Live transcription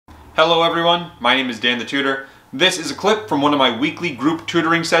Hello everyone, my name is Dan the Tutor. This is a clip from one of my weekly group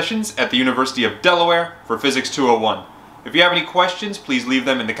tutoring sessions at the University of Delaware for Physics 201. If you have any questions, please leave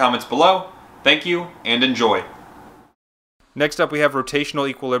them in the comments below. Thank you and enjoy. Next up we have rotational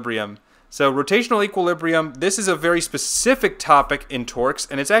equilibrium. So rotational equilibrium, this is a very specific topic in torques,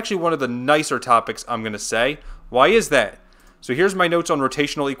 and it's actually one of the nicer topics I'm going to say. Why is that? So here's my notes on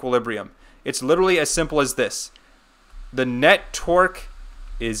rotational equilibrium. It's literally as simple as this. The net torque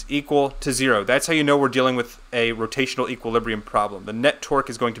is equal to 0. That's how you know we're dealing with a rotational equilibrium problem. The net torque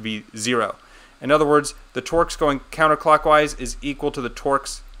is going to be 0. In other words, the torques going counterclockwise is equal to the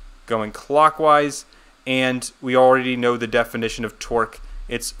torques going clockwise, and we already know the definition of torque.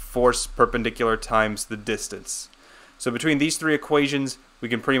 It's force perpendicular times the distance. So between these three equations, we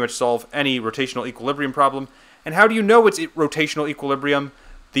can pretty much solve any rotational equilibrium problem. And how do you know it's rotational equilibrium?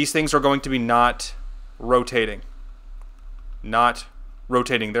 These things are going to be not rotating. Not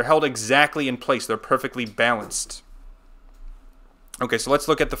rotating. They're held exactly in place. They're perfectly balanced. Okay, so let's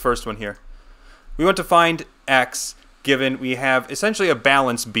look at the first one here. We want to find x given we have essentially a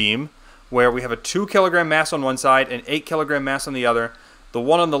balance beam where we have a 2 kilogram mass on one side and 8 kilogram mass on the other. The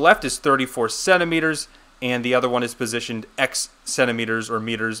one on the left is 34 centimeters and the other one is positioned x centimeters or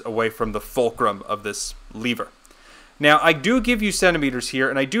meters away from the fulcrum of this lever. Now I do give you centimeters here,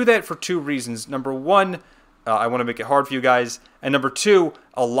 and I do that for two reasons. Number one, I want to make it hard for you guys. And number two,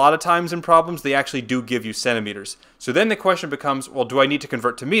 a lot of times in problems, they actually do give you centimeters. So then the question becomes, well, do I need to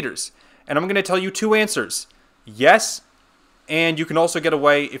convert to meters? And I'm going to tell you two answers. Yes, and you can also get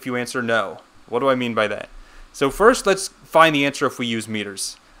away if you answer no. What do I mean by that? So first, let's find the answer if we use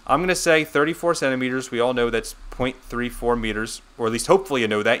meters. I'm going to say 34 centimeters. We all know that's 0.34 meters, or at least hopefully you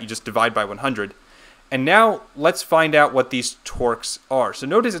know that. You just divide by 100. And now let's find out what these torques are. So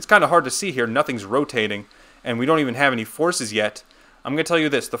notice it's kind of hard to see here. Nothing's rotating. And we don't even have any forces yet. I'm going to tell you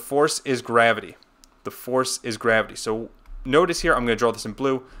this. The force is gravity. The force is gravity. So notice here, I'm going to draw this in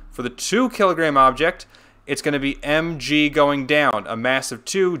blue. For the 2 kilogram object, it's going to be mg going down. A mass of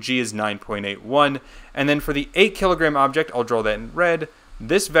 2, g is 9.81. And then for the 8 kilogram object, I'll draw that in red.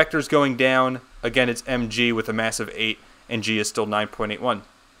 This vector is going down. Again, it's mg with a mass of 8, and g is still 9.81.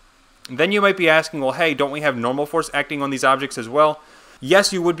 Then you might be asking, well, hey, don't we have normal force acting on these objects as well?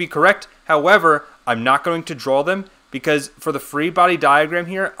 Yes, you would be correct. However, I'm not going to draw them because for the free body diagram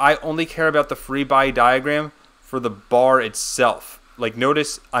here, I only care about the free body diagram for the bar itself. Like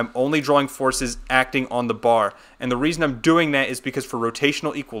notice, I'm only drawing forces acting on the bar. And the reason I'm doing that is because for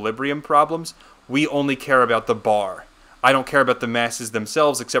rotational equilibrium problems, we only care about the bar. I don't care about the masses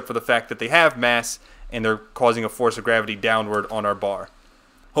themselves except for the fact that they have mass and they're causing a force of gravity downward on our bar.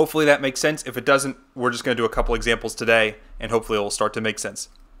 Hopefully that makes sense. If it doesn't, we're just going to do a couple examples today, and hopefully it will start to make sense.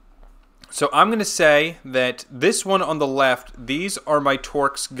 So I'm going to say that this one on the left, these are my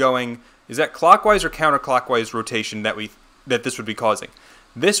torques going, is that clockwise or counterclockwise rotation that this would be causing?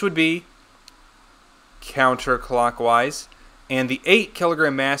 This would be counterclockwise, and the 8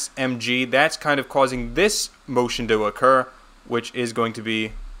 kilogram mass mg, that's kind of causing this motion to occur, which is going to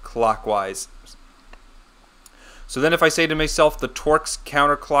be clockwise. So then if I say to myself the torques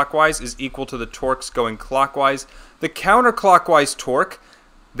counterclockwise is equal to the torques going clockwise, the counterclockwise torque,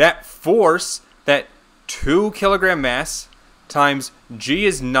 that force, that 2 kilogram mass times g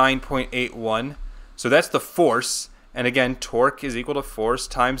is 9.81, so that's the force, and again, torque is equal to force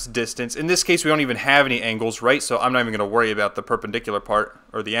times distance. In this case, we don't even have any angles, right? So I'm not even going to worry about the perpendicular part,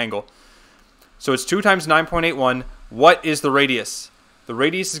 or the angle. So it's 2 times 9.81. What is the radius? The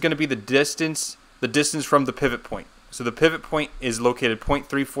radius is going to be the distance from the pivot point. So the pivot point is located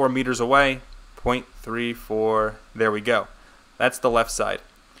 0.34 meters away. 0.34, there we go. That's the left side.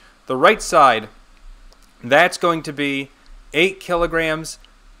 The right side, that's going to be 8 kilograms.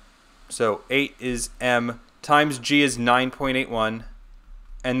 So 8 is m times g is 9.81.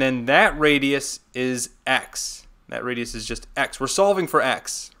 And then that radius is x. That radius is just x. We're solving for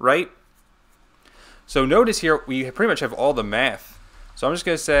x, right? So notice here, we pretty much have all the math. So I'm just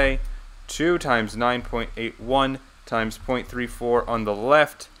going to say 2 times 9.81 times 0.34 on the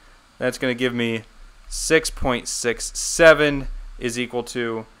left. That's going to give me 6.67 is equal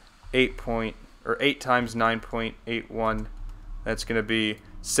to 8 times 9.81. That's going to be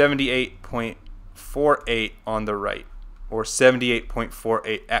 78.48 on the right, or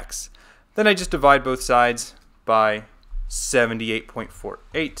 78.48x. Then I just divide both sides by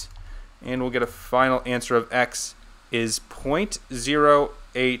 78.48, and we'll get a final answer of x is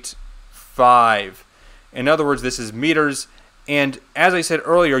 0.085. In other words, this is meters, and as I said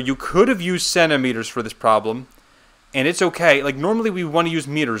earlier, you could have used centimeters for this problem, and it's okay. Like normally we want to use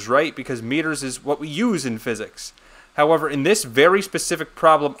meters, right? Because meters is what we use in physics. However, in this very specific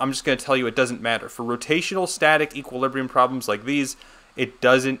problem, I'm just going to tell you it doesn't matter. For rotational static equilibrium problems like these, it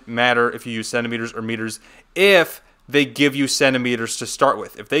doesn't matter if you use centimeters or meters if they give you centimeters to start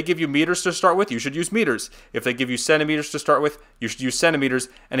with. If they give you meters to start with, you should use meters. If they give you centimeters to start with, you should use centimeters.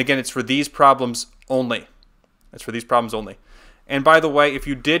 And again, it's for these problems only. It's for these problems only. And by the way, if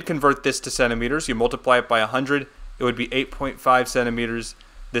you did convert this to centimeters, you multiply it by 100, it would be 8.5 centimeters.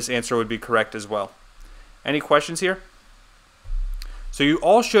 This answer would be correct as well. Any questions here? So you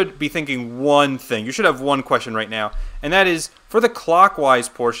all should be thinking one thing. You should have one question right now, and that is, for the clockwise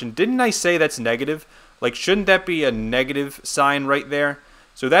portion, didn't I say that's negative? Like, shouldn't that be a negative sign right there?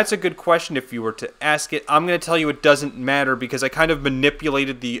 So that's a good question if you were to ask it. I'm going to tell you it doesn't matter because I kind of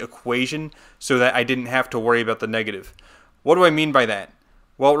manipulated the equation so that I didn't have to worry about the negative. What do I mean by that?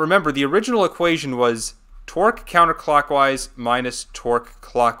 Well, remember, the original equation was torque counterclockwise minus torque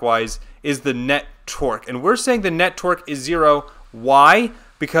clockwise is the net torque. And we're saying the net torque is 0. Why?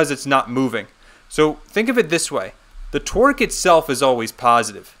 Because it's not moving. So think of it this way. The torque itself is always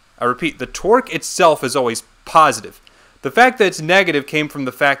positive. I repeat, the torque itself is always positive. The fact that it's negative came from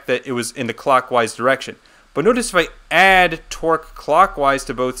the fact that it was in the clockwise direction. But notice if I add torque clockwise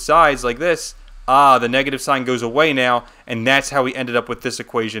to both sides like this, the negative sign goes away now, and that's how we ended up with this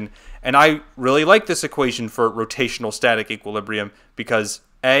equation. And I really like this equation for rotational static equilibrium because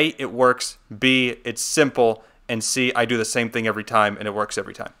A, it works, B, it's simple, and C, I do the same thing every time, and it works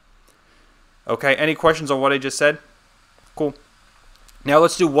every time. Okay, any questions on what I just said? Cool. Now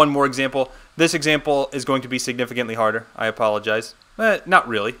let's do one more example. This example is going to be significantly harder. I apologize. Not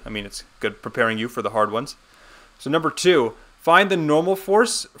really. I mean, it's good preparing you for the hard ones. So number 2, find the normal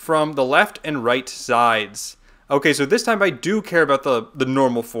force from the left and right sides. Okay, so this time I do care about the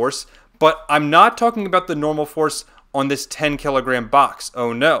normal force, but I'm not talking about the normal force on this 10 kilogram box.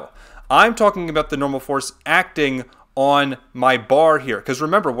 Oh no. I'm talking about the normal force acting on my bar here. Because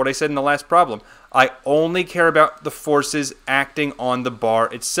remember what I said in the last problem. I only care about the forces acting on the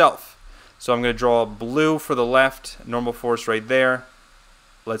bar itself. So I'm going to draw blue for the left, normal force right there.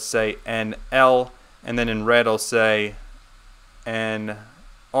 Let's say NL, and then in red I'll say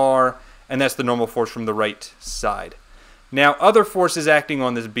NR, and that's the normal force from the right side. Now other forces acting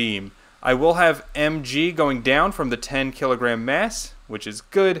on this beam. I will have mg going down from the 10 kilogram mass, which is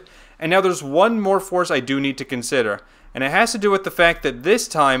good. And now there's one more force I do need to consider, and it has to do with the fact that this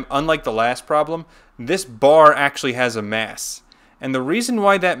time, unlike the last problem, this bar actually has a mass. And the reason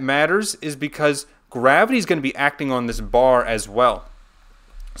why that matters is because gravity is going to be acting on this bar as well.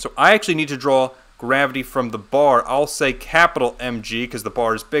 So I actually need to draw gravity from the bar. I'll say capital mg because the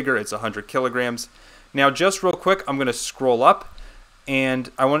bar is bigger, it's 100 kilograms. Now just real quick, I'm going to scroll up,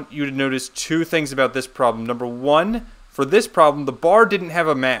 and I want you to notice two things about this problem. Number 1, for this problem, the bar didn't have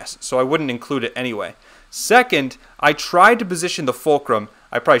a mass, so I wouldn't include it anyway. Second, I tried to position the fulcrum.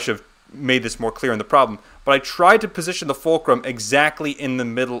 I probably should have made this more clear in the problem, but I tried to position the fulcrum exactly in the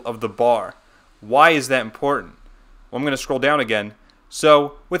middle of the bar. Why is that important? Well, I'm going to scroll down again.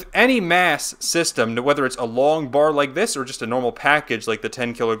 So with any mass system, whether it's a long bar like this or just a normal package like the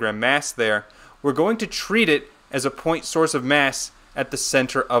 10 kilogram mass there, we're going to treat it as a point source of mass at the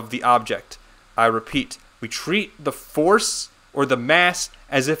center of the object. I repeat, we treat the force or the mass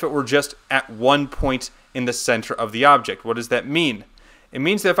as if it were just at one point in the center of the object. What does that mean? It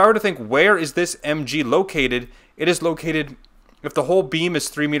means that if I were to think, where is this mg located? It is located, if the whole beam is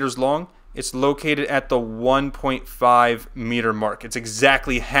 3 meters long, it's located at the 1.5 meter mark. It's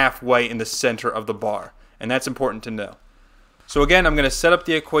exactly halfway in the center of the bar, and that's important to know. So again, I'm going to set up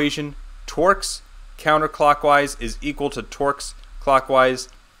the equation. Torques counterclockwise is equal to torques clockwise.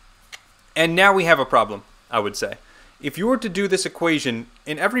 And now we have a problem, I would say. If you were to do this equation,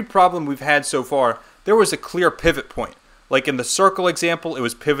 in every problem we've had so far, there was a clear pivot point. Like in the circle example, it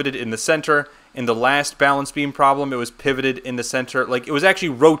was pivoted in the center. In the last balance beam problem, it was pivoted in the center. Like it was actually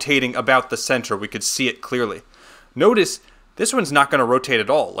rotating about the center. We could see it clearly. Notice this one's not going to rotate at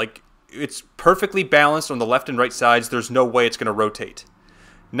all. Like it's perfectly balanced on the left and right sides. There's no way it's going to rotate.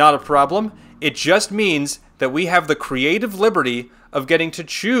 Not a problem. It just means that we have the creative liberty of getting to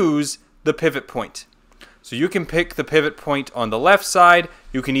choose the pivot point. So you can pick the pivot point on the left side.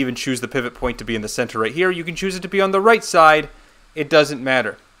 You can even choose the pivot point to be in the center right here. You can choose it to be on the right side. It doesn't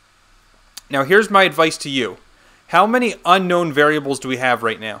matter. Now here's my advice to you. How many unknown variables do we have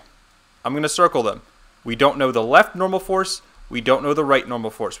right now? I'm going to circle them. We don't know the left normal force. We don't know the right normal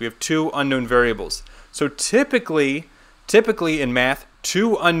force. We have 2 unknown variables. So typically in math,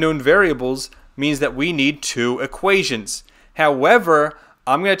 2 unknown variables means that we need 2 equations. However,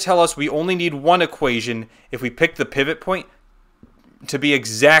 I'm going to tell us we only need 1 equation if we pick the pivot point to be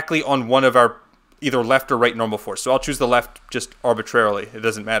exactly on one of our either left or right normal force. So I'll choose the left just arbitrarily. It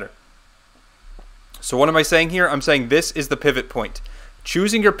doesn't matter. So what am I saying here? I'm saying this is the pivot point.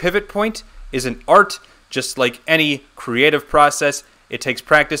 Choosing your pivot point is an art, just like any creative process. It takes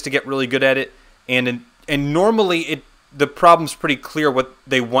practice to get really good at it. And normally the problem's pretty clear what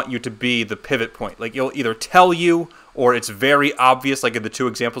they want you to be the pivot point. Like it'll either tell you or it's very obvious, like in the two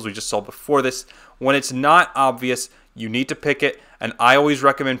examples we just saw before this. When it's not obvious, you need to pick it, and I always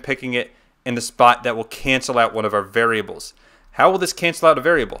recommend picking it in the spot that will cancel out one of our variables. How will this cancel out a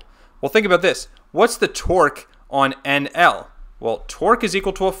variable? Well, think about this. What's the torque on NL? Well, torque is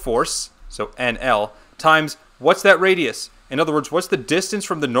equal to a force, so NL, times what's that radius? In other words, what's the distance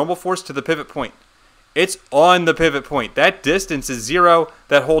from the normal force to the pivot point? It's on the pivot point. That distance is 0.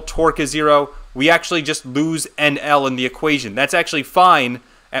 That whole torque is 0. We actually just lose NL in the equation. That's actually fine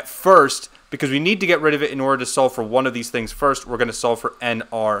at first because we need to get rid of it in order to solve for one of these things first. We're going to solve for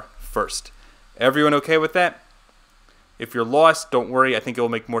NR first. Everyone okay with that? If you're lost, don't worry. I think it will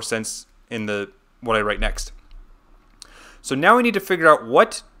make more sense in what I write next. So now we need to figure out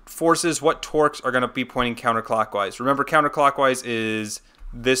what forces, what torques are going to be pointing counterclockwise. Remember, counterclockwise is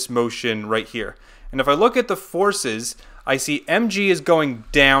this motion right here. And if I look at the forces, I see mg is going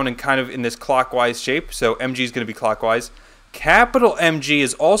down and kind of in this clockwise shape. So mg is going to be clockwise. Capital Mg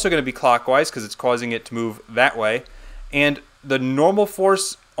is also going to be clockwise because it's causing it to move that way. And the normal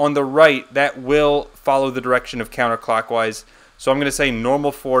force on the right, that will follow the direction of counterclockwise. So I'm going to say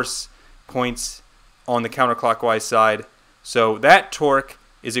normal force points on the counterclockwise side. So that torque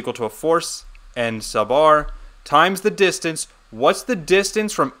is equal to a force, N sub r, times the distance. What's the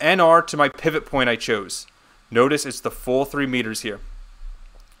distance from NR to my pivot point I chose? Notice it's the full 3 meters here.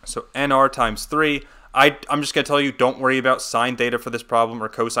 So NR times 3. I'm just going to tell you, don't worry about sine theta for this problem or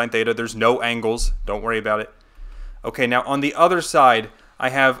cosine theta. There's no angles. Don't worry about it. Okay, now on the other side, I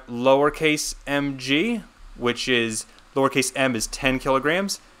have lowercase mg, which is lowercase m is 10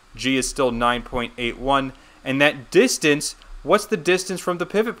 kilograms. G is still 9.81. And that distance, what's the distance from the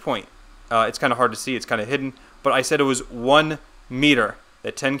pivot point? It's kind of hard to see. It's kind of hidden. But I said it was 1 meter.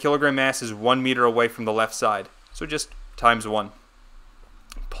 That 10 kilogram mass is 1 meter away from the left side. So just times 1.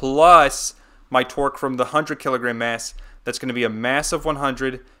 Plus my torque from the 100 kilogram mass. That's going to be a mass of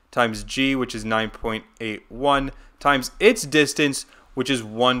 100 times g, which is 9.81, times its distance, which is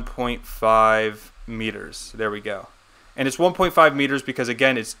 1.5 meters. There we go. And it's 1.5 meters because,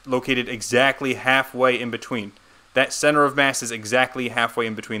 again, it's located exactly halfway in between. That center of mass is exactly halfway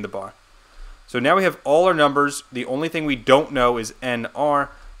in between the bar. So now we have all our numbers. The only thing we don't know is NR.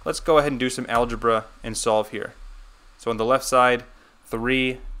 Let's go ahead and do some algebra and solve here. So on the left side,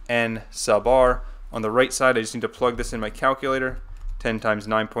 3n sub r. On the right side, I just need to plug this in my calculator. 10 times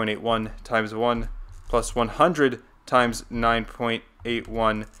 9.81 times 1 plus 100 times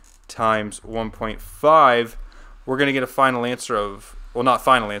 9.81 times 1.5. We're going to get a final answer of, well, not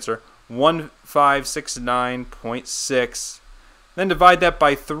final answer, 1569.6. Then divide that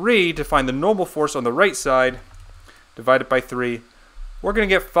by 3 to find the normal force on the right side. Divide it by 3. We're going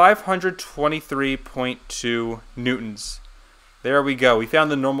to get 523.2 newtons. There we go. We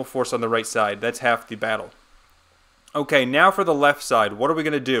found the normal force on the right side. That's half the battle. Okay, now for the left side. What are we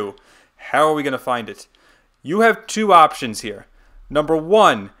going to do? How are we going to find it? You have two options here. Number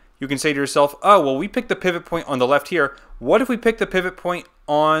one, you can say to yourself, oh, well, we picked the pivot point on the left here. What if we pick the pivot point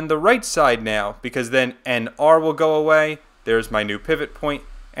on the right side now? Because then NR will go away. There's my new pivot point.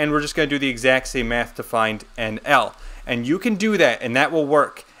 And we're just going to do the exact same math to find NL. And you can do that, and that will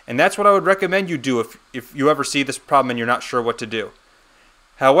work. And that's what I would recommend you do if you ever see this problem and you're not sure what to do.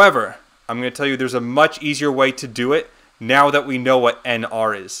 However, I'm going to tell you there's a much easier way to do it now that we know what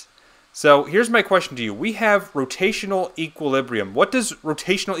NR is. So here's my question to you. We have rotational equilibrium. What does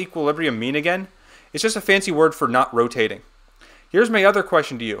rotational equilibrium mean again? It's just a fancy word for not rotating. Here's my other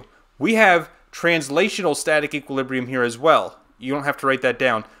question to you. We have translational static equilibrium here as well. You don't have to write that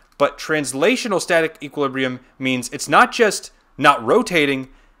down. But translational static equilibrium means it's not just not rotating,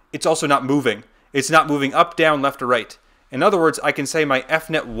 it's also not moving. It's not moving up, down, left, or right. In other words, I can say my F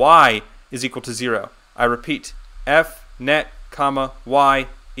net Y is equal to 0. I repeat, F net, comma, Y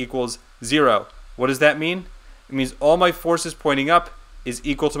equals 0. What does that mean? It means all my forces pointing up is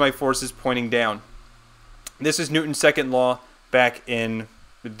equal to my forces pointing down. This is Newton's second law back in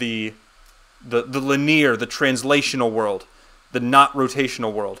the linear, the translational world, the not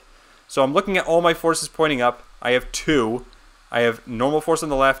rotational world. So I'm looking at all my forces pointing up. I have two. I have normal force on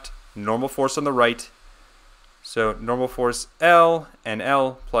the left, normal force on the right. So normal force L and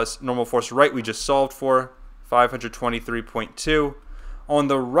L plus normal force right we just solved for, 523.2. On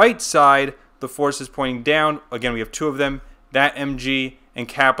the right side, the force is pointing down. Again, we have two of them, that mg and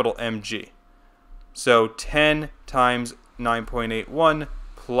capital Mg. So 10 times 9.81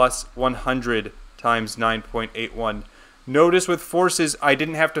 plus 100 times 9.81. Notice with forces, I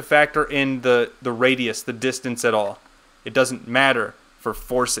didn't have to factor in the radius, the distance at all. It doesn't matter for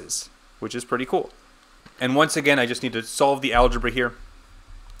forces, which is pretty cool. And once again, I just need to solve the algebra here.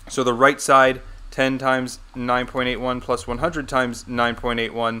 So the right side, 10 times 9.81 plus 100 times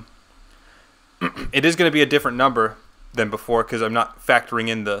 9.81. It is going to be a different number than before because I'm not factoring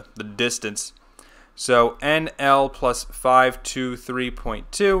in the distance. So NL plus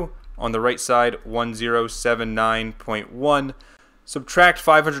 523.2 on the right side, 1079.1. Subtract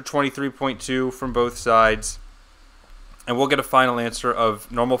 523.2 from both sides, and we'll get a final answer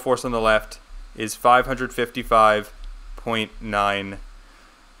of normal force on the left is 555.9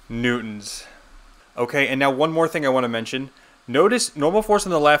 newtons. Okay, and now one more thing I want to mention. Notice normal force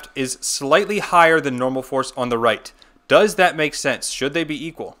on the left is slightly higher than normal force on the right. Does that make sense? Should they be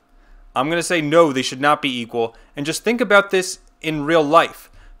equal? I'm going to say no, they should not be equal. And just think about this in real life.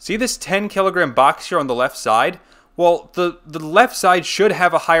 See this 10 kilogram box here on the left side? Well, the left side should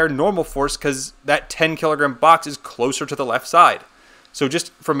have a higher normal force because that 10 kilogram box is closer to the left side. So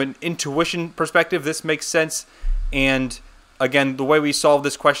just from an intuition perspective, this makes sense. And again, the way we solved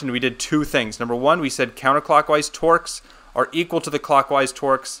this question, we did two things. Number one, we said counterclockwise torques are equal to the clockwise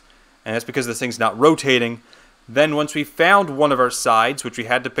torques, and that's because this thing's not rotating. Then once we found one of our sides, which we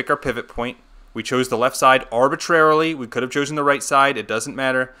had to pick our pivot point, we chose the left side arbitrarily. We could have chosen the right side. It doesn't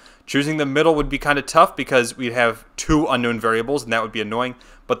matter. Choosing the middle would be kind of tough because we'd have two unknown variables, and that would be annoying.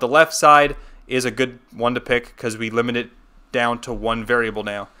 But the left side is a good one to pick because we limit it down to one variable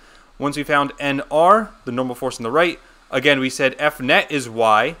now. Once we found NR, the normal force on the right, again, we said F net is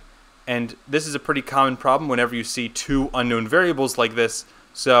Y, and this is a pretty common problem whenever you see two unknown variables like this.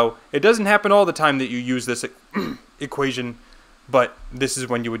 So it doesn't happen all the time that you use this equation, but this is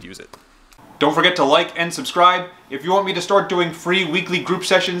when you would use it. Don't forget to like and subscribe. If you want me to start doing free weekly group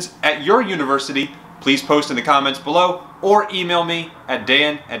sessions at your university, please post in the comments below or email me at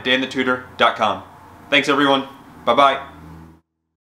dan@danthetutor.com. Thanks everyone. Bye-bye.